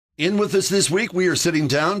In with us this week, we are sitting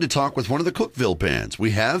down to talk with one of the Cookeville bands.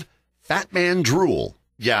 We have Fat Man Drool.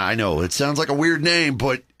 Yeah, I know, it sounds like a weird name,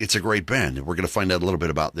 but it's a great band, and we're going to find out a little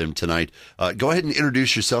bit about them tonight. Go ahead and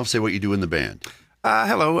introduce yourself, say what you do in the band.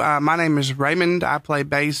 Hello, my name is Raymond. I play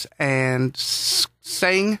bass and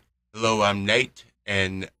sing. Hello, I'm Nate,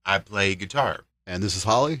 and I play guitar. And this is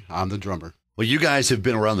Holly. I'm the drummer. Well, you guys have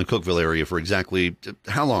been around the Cookeville area for exactly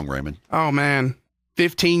how long, Raymond? Oh, man,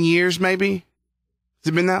 15 years maybe?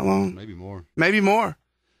 Has it been that long? Maybe more. Maybe more.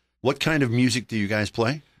 What kind of music do you guys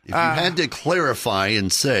play? If you had to clarify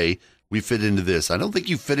and say, we fit into this, I don't think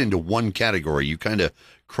you fit into one category. You kind of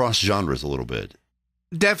cross genres a little bit.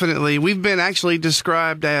 Definitely. We've been actually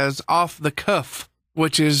described as off the cuff,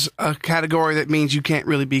 which is a category that means you can't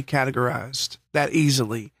really be categorized that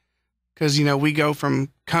easily. Because, you know, we go from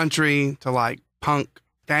country to like punk,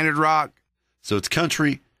 standard rock. So it's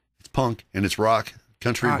country, it's punk, and it's rock.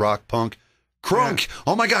 Country, rock, punk. Crunk. Yeah.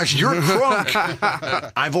 Oh my gosh, you're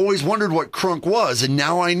Crunk. I've always wondered what Crunk was, and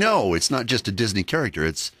now I know. It's not just a Disney character,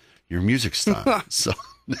 it's your music style. So,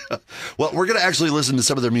 well, we're going to actually listen to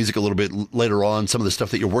some of their music a little bit later on, some of the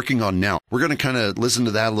stuff that you're working on now. We're going to kind of listen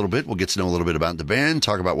to that a little bit. We'll get to know a little bit about the band,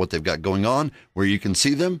 talk about what they've got going on, where you can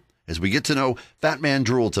see them, as we get to know Fat Man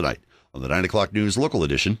Drool tonight on the 9 o'clock news local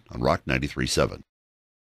edition on Rock 93.7.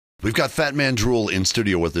 We've got Fat Man Drool in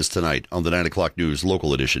studio with us tonight on the 9 o'clock news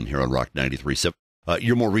local edition here on Rock 93.7.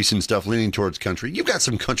 Your more recent stuff leaning towards country. You've got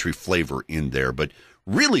some country flavor in there, but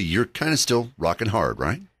really you're kind of still rocking hard,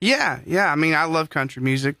 right? Yeah. I mean, I love country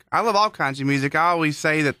music. I love all kinds of music. I always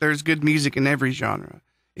say that there's good music in every genre.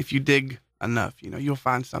 If you dig enough, you know, you'll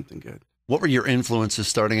find something good. What were your influences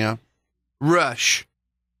starting out? Rush.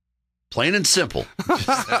 Plain and simple.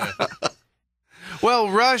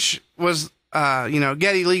 Well, Rush was...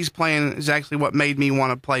 Geddy Lee's playing is actually what made me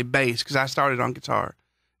want to play bass because I started on guitar.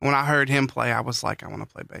 When I heard him play, I was like, I want to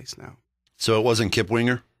play bass now. So it wasn't Kip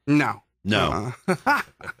Winger? No.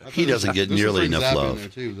 He doesn't get nearly enough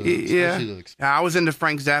love. Yeah, I was into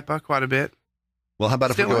Frank Zappa quite a bit. Well, how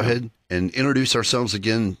about if we go ahead and introduce ourselves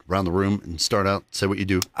again around the room and start out, say what you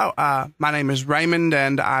do. My name is Raymond,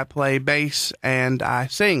 and I play bass and I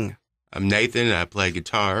sing. I'm Nathan, I play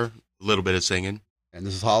guitar, a little bit of singing. And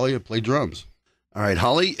this is Holly. I play drums. All right,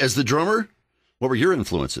 Holly, as the drummer, what were your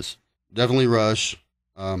influences? Definitely Rush.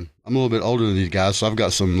 I'm a little bit older than these guys, so I've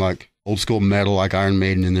got some like old school metal like Iron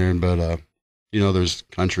Maiden in there, but there's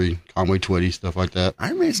country, Conway Twitty, stuff like that.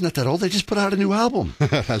 Iron Maiden's not that old. They just put out a new album.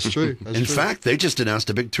 That's true. In fact, they just announced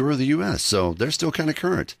a big tour of the U.S., so they're still kind of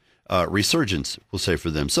current. Resurgence, we'll say for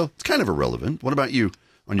them. So it's kind of irrelevant. What about you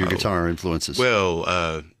on your guitar influences?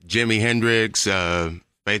 Well, Jimi Hendrix,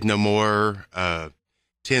 Faith No More,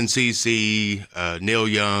 10cc, Neil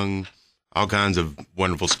Young, all kinds of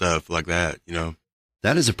wonderful stuff like that, you know.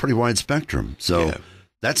 That is a pretty wide spectrum. So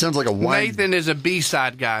that sounds like a wide... Nathan is a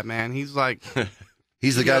B-side guy, man. He's like...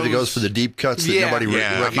 He's the guy that goes for the deep cuts that nobody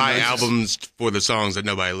recognizes. I buy albums for the songs that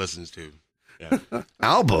nobody listens to. Yeah.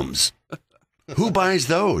 Albums? Who buys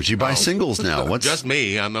those? You buy singles now. Just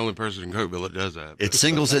me. I'm the only person in Cookeville that does that. It's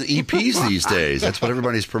singles and EPs these days. That's what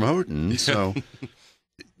everybody's promoting. So...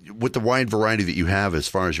 with the wide variety that you have as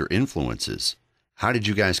far as your influences, how did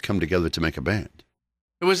you guys come together to make a band?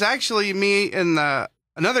 It was actually me and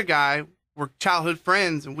another guy were childhood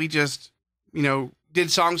friends, and we just,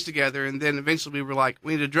 did songs together, and then eventually we were like,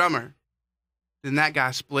 we need a drummer. Then that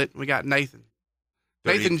guy split, and we got Nathan.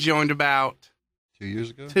 Nathan joined about 2 years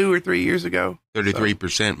ago? 2 or 3 years ago.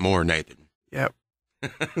 33% more Nathan. Yep.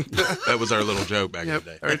 That was our little joke back in the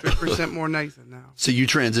day. 33% more Nathan now. So you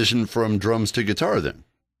transitioned from drums to guitar then?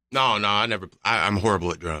 No, I'm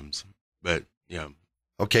horrible at drums, but,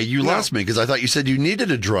 Okay, you lost me because I thought you said you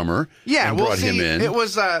needed a drummer and brought him in. It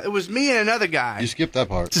was me and another guy. You skipped that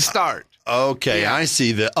part. To start. Okay, I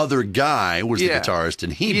see. The other guy was the guitarist,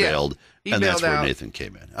 and he bailed, and that's where Nathan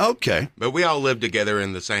came in. Okay. But we all lived together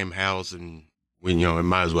in the same house, and it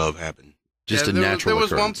might as well have happened. Just a natural occurrence.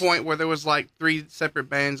 There was one point where there was like 3 separate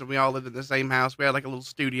bands, and we all lived in the same house. We had like a little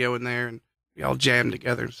studio in there, and we all jammed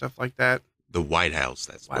together and stuff like that. The White House,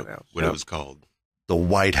 that's what it was called. The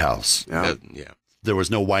White House. Yeah. There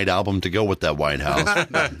was no White Album to go with that White House.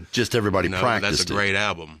 Just everybody practiced that's a great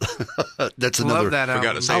album. That's another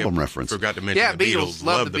album reference. Forgot to mention the Beatles.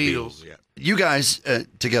 Love the Beatles. Yeah. You guys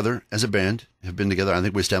together as a band have been together, I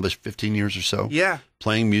think we established 15 years or so. Yeah.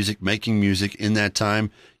 Playing music, making music. In that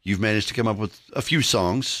time, you've managed to come up with a few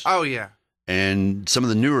songs. Oh, yeah. And some of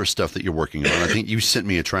the newer stuff that you're working on. I think you sent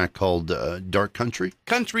me a track called Dark Country.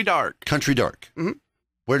 Country Dark. Country Dark. Mm-hmm.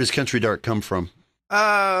 Where does Country Dark come from?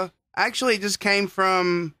 Actually, it just came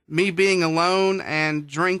from me being alone and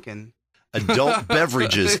drinking. Adult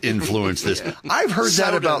beverages influence this. Yeah. I've heard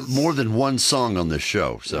that about Sodas. more than one song on this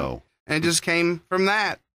show. So, And it just came from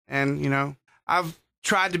that. And, I've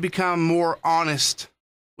tried to become more honest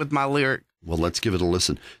with my lyric. well, let's give it a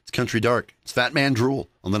listen. It's Country Dark. It's Fat Man Drool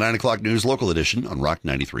on the 9 o'clock news local edition on Rock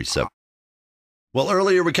 93.7. Well,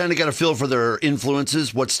 earlier we kind of got a feel for their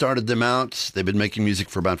influences, what started them out. They've been making music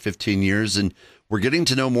for about 15 years, and we're getting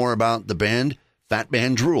to know more about the band Fat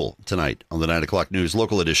Man Drool tonight on the 9 o'clock news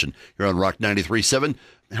local edition here on Rock 93.7.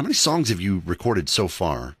 How many songs have you recorded so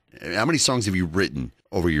far? How many songs have you written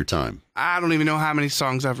over your time? I don't even know how many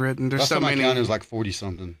songs I've written. There's Last so time I many. counted, it was like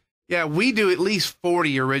 40-something. Yeah, we do at least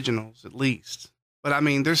 40 originals, at least. But, I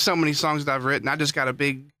mean, there's so many songs that I've written. I just got a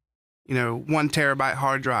big, 1 terabyte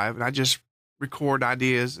hard drive, and I just record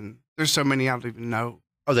ideas, and there's so many I don't even know.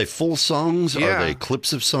 Are they full songs? Yeah. Are they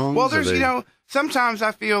clips of songs? Well, Are there's, they... sometimes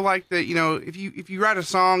I feel like that, if you write a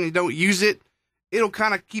song and you don't use it, it'll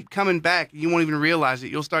kind of keep coming back. You won't even realize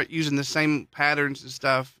it. You'll start using the same patterns and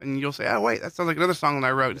stuff, and you'll say, oh, wait, that sounds like another song that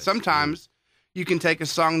I wrote. And sometimes you can take a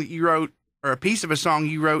song that you wrote or a piece of a song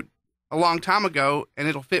you wrote a long time ago, and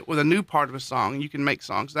it'll fit with a new part of a song, and you can make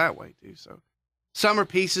songs that way, too. So some are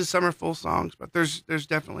pieces, some are full songs, but there's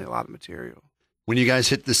definitely a lot of material. When you guys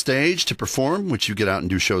hit the stage to perform, which you get out and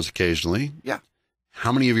do shows occasionally, Yeah.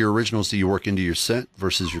 how many of your originals do you work into your set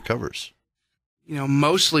versus your covers?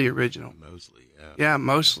 Mostly original. Mostly, yeah. Yeah,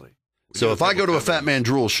 mostly. So if I go to a Fat Man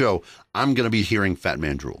Drool show, I'm going to be hearing Fat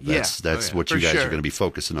Man Drool. That's Yeah. what you For guys are sure. going to be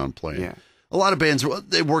focusing on playing. Yeah. A lot of bands,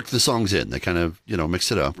 they work the songs in. They kind of,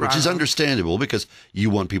 mix it up, which Right is on. understandable because you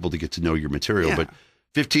want people to get to know your material. Yeah. But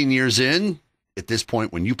 15 years in, at this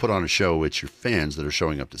point, when you put on a show, it's your fans that are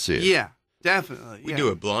showing up to see it. Yeah, definitely. We yeah. do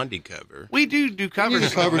a Blondie cover. We do Any covers. of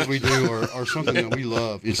the covers we do are something that we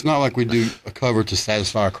love. It's not like we do a cover to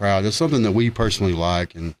satisfy a crowd. It's something that we personally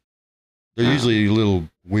like, and they're usually a little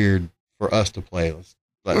weird for us to play.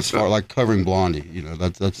 Like covering Blondie,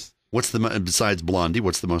 that's What's besides Blondie,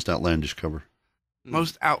 what's the most outlandish cover?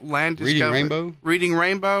 Most outlandish Reading cover. Rainbow. Reading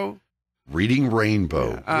Rainbow. Reading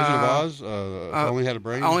Rainbow. Wizard of Oz. Only Had a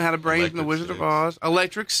Brain. I Only Had a Brain from the Electric Wizard of Six. Oz.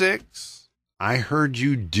 Electric Six. I heard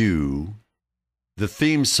you do the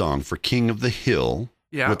theme song for King of the Hill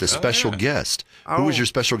Yeah. with a special yeah. guest. Who was your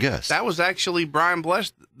special guest? That was actually Brian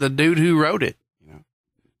Bless, the dude who wrote it.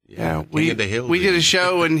 Yeah, we King of the Hill. we did a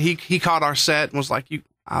show and he caught our set and was like, "You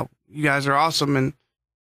guys are awesome." And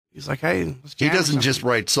he's like, "Hey, let's He jam or doesn't just something."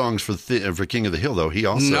 write songs for King of the Hill, though. He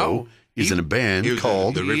also No. is in a band He was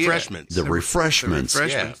called the Refreshments. The Refreshments.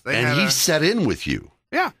 Refreshments. They And had he a- set in with you.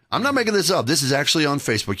 yeah. I'm not making this up. This is actually on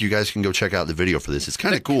Facebook. You guys can go check out the video for this. It's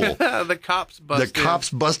kind of cool. The cops busted. The cops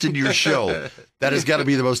busted your show. That has got to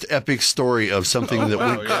be the most epic story of something that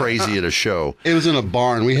went crazy at a show. It was in a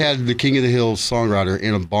barn. We had the King of the Hill songwriter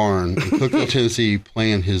in a barn in Cookeville, Tennessee,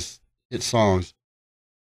 playing his hit songs.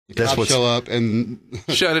 The That's cops what's- show up and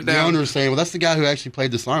Shut it the down. owner's saying, "Well, that's the guy who actually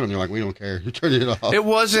played the song." And they're like, "We don't care. You turned it off." It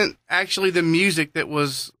wasn't actually the music that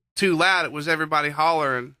was too loud. It was everybody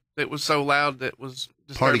hollering. It was so loud that was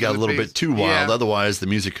Party got a little bit too wild. Yeah. Otherwise, the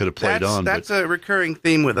music could have played on. That's a recurring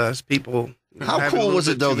theme with us. People. How having a cool little was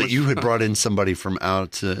it, bit though, too that much you had fun. brought in somebody from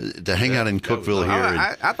out to hang out in that was Cookeville awesome. here?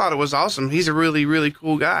 and- I thought it was awesome. He's a really, really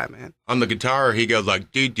cool guy, man. On the guitar, he goes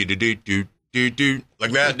like do do do do do do do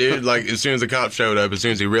like that, dude. Like as soon as the cop showed up, as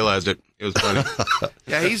soon as he realized it, it was funny.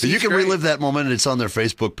 Yeah, he's. So you he's can great. relive that moment. It's on their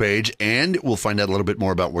Facebook page, and we'll find out a little bit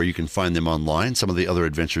more about where you can find them online, some of the other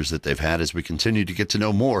adventures that they've had as we continue to get to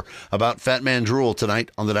know more about Fat Man Drool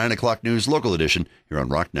tonight on the 9 o'clock news local edition here on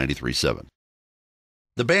Rock 93.7.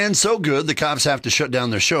 The band's so good, the cops have to shut down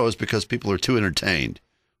their shows because people are too entertained.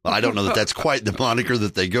 Well, I don't know that that's quite the moniker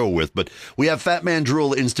that they go with, but we have Fat Man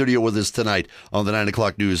Drool in studio with us tonight on the 9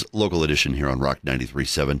 o'clock news local edition here on Rock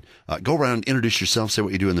 93.7. Go around, introduce yourself, say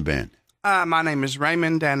what you do in the band. My name is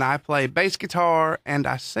Raymond, and I play bass guitar and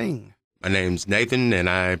I sing. My name's Nathan, and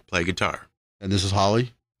I play guitar. And this is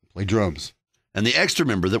Holly. I play drums. And the extra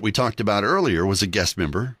member that we talked about earlier was a guest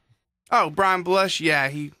member. Oh, Brian Blush. Yeah,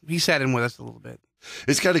 he sat in with us a little bit.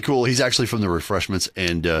 It's kind of cool. He's actually from the Refreshments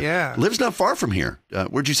and Yeah. lives not far from here.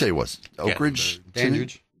 Where'd you say it was? Oak Ridge?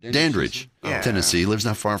 Dandridge. Dandridge, Yeah. Tennessee. Lives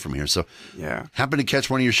not far from here. So Yeah. happened to catch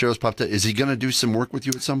one of your shows popped up. Is he going to do some work with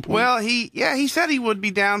you at some point? Well, he said he would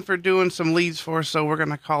be down for doing some leads for us, so we're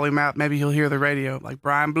gonna call him out. Maybe he'll hear the radio. Like,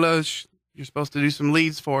 Brian Blush, you're supposed to do some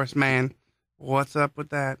leads for us, man. What's up with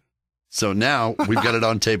that? So now we've got it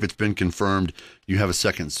on tape. It's been confirmed. You have a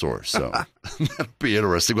second source. So that'll be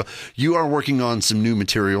interesting. Well, you are working on some new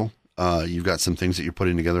material. You've got some things that you're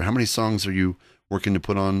putting together. How many songs are you working to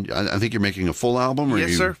put on? I think you're making a full album. Or Yes,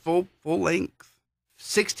 you... sir. Full length.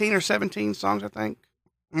 16 or 17 songs, I think.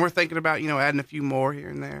 And we're thinking about, adding a few more here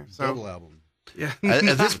and there. So Double album. yeah.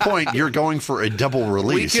 At this point, you're going for a double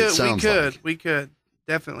release. We could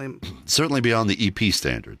definitely. Certainly beyond the EP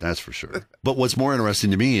standard, that's for sure. But what's more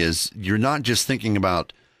interesting to me is you're not just thinking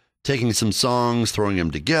about taking some songs, throwing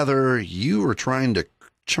them together. You are trying to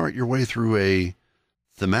chart your way through a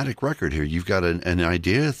thematic record here. You've got an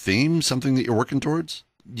idea, theme, something that you're working towards.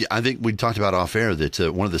 Yeah, I think we talked about off air that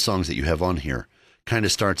one of the songs that you have on here kind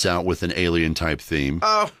of starts out with an alien type theme.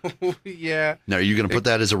 Oh, yeah. Now, are you going to put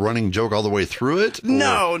that as a running joke all the way through it?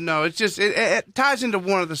 No. It's just, it ties into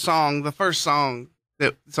one of the songs, the first song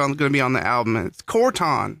that's going to be on the album. And it's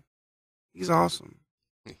Corton. He's awesome.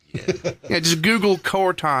 Yeah, just Google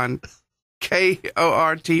Corton.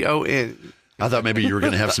 Korton. I thought maybe you were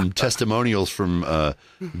going to have some testimonials from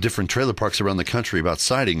different trailer parks around the country about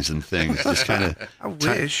sightings and things. Just kind of. I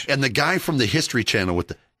wish. And the guy from the History Channel with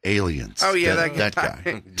the aliens. Oh, yeah, that guy.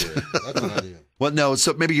 Yeah, that's an idea. Well, no,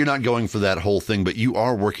 so maybe you're not going for that whole thing, but you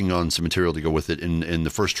are working on some material to go with it in the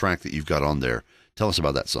first track that you've got on there. Tell us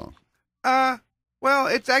about that song. Well,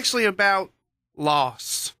 it's actually about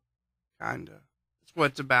loss, kind of. That's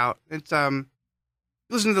what it's about. It's listen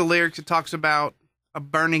to the lyrics. It talks about a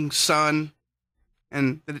burning sun,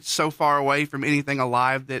 and that it's so far away from anything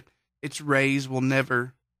alive that its rays will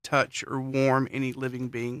never touch or warm any living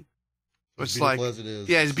being. So it's like, as it is.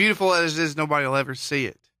 yeah, as beautiful as it is, nobody will ever see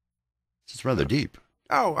it. It's rather deep.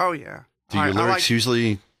 Oh yeah. Do your lyrics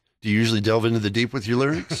usually? Do you usually delve into the deep with your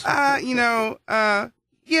lyrics?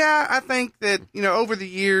 Yeah, I think that, over the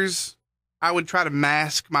years, I would try to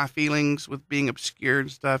mask my feelings with being obscure and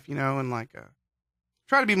stuff, and like,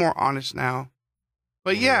 try to be more honest now.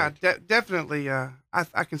 But yeah, definitely,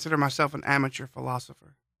 I consider myself an amateur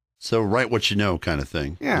philosopher. So write what you know kind of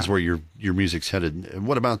thing is where your music's headed. And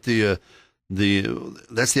what about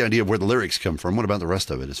that's the idea of where the lyrics come from. What about the rest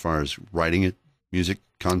of it as far as writing it, music,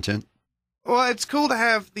 content? Well, it's cool to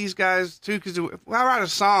have these guys too, because when I write a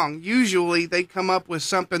song, usually they come up with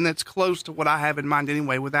something that's close to what I have in mind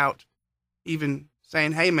anyway, without even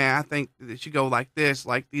saying, hey man, I think it should go like this.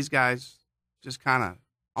 Like, these guys just kind of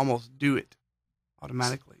almost do it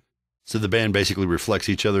automatically. So the band basically reflects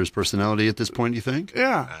each other's personality at this point, you think?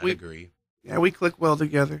 Yeah. I agree. Yeah, we click well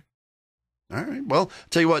together. All right. Well,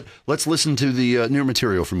 tell you what, let's listen to the new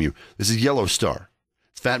material from you. This is Yellow Star.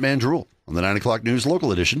 It's Fat Man Drool on the 9 o'clock news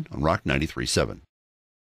local edition on Rock 93.7.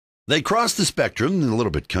 They cross the spectrum, a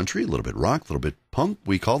little bit country, a little bit rock, a little bit punk.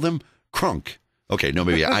 We call them crunk. Okay, no,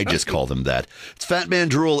 maybe I just call them that. It's Fat Man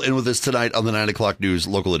Drool in with us tonight on the 9 o'clock news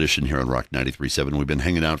local edition here on Rock 93.7. We've been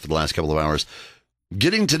hanging out for the last couple of hours,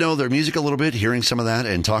 getting to know their music a little bit, hearing some of that,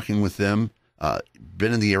 and talking with them.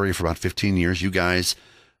 Been in the area for about 15 years. You guys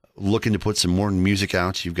looking to put some more music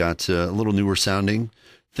out. You've got a little newer sounding.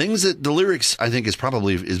 Things that the lyrics, I think,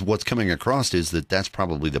 is what's coming across is that's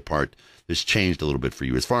probably the part that's changed a little bit for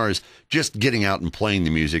you. As far as just getting out and playing the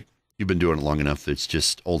music, you've been doing it long enough that it's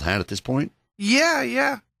just old hat at this point?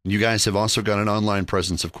 Yeah. You guys have also got an online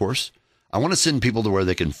presence, of course. I want to send people to where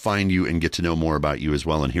they can find you and get to know more about you as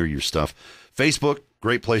well and hear your stuff. Facebook,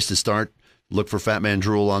 great place to start. Look for Fat Man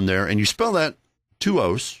Drool on there. And you spell that 2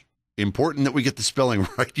 O's. Important that we get the spelling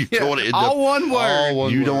right. You don't want to end up one word.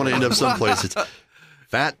 You don't want to end up someplace. It's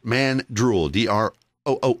Fat Man Drool, Drool.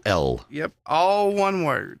 Yep, all one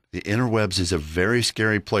word. The interwebs is a very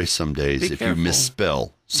scary place some days if you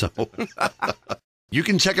misspell. So you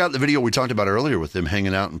can check out the video we talked about earlier with them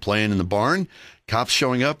hanging out and playing in the barn. Cops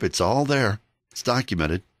showing up. It's all there. It's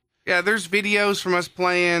documented. Yeah, there's videos from us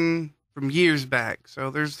playing from years back.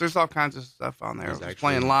 So there's all kinds of stuff on there. There's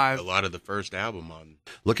playing live. A lot of the first album on.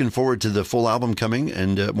 Looking forward to the full album coming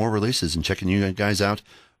and more releases and checking you guys out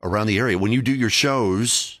around the area. When you do your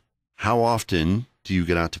shows, how often do you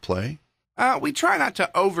get out to play? We try not to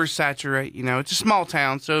oversaturate. It's a small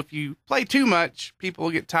town. So if you play too much, people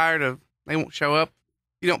will get tired they won't show up.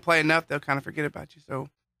 If you don't play enough, they'll kind of forget about you. So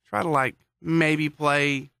try to maybe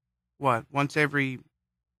play once every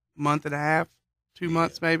month and a half, 2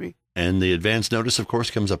 months maybe. And the advance notice, of course,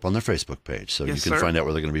 comes up on their Facebook page, so you can find out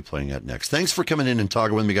where they're going to be playing at next. Thanks for coming in and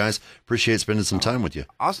talking with me, guys. Appreciate spending some time with you.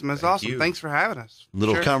 Awesome. It's awesome. Thanks for having us.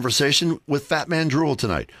 Little conversation with Fat Man Drool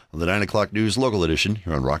tonight on the 9 o'clock news local edition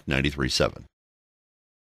here on Rock 93.7.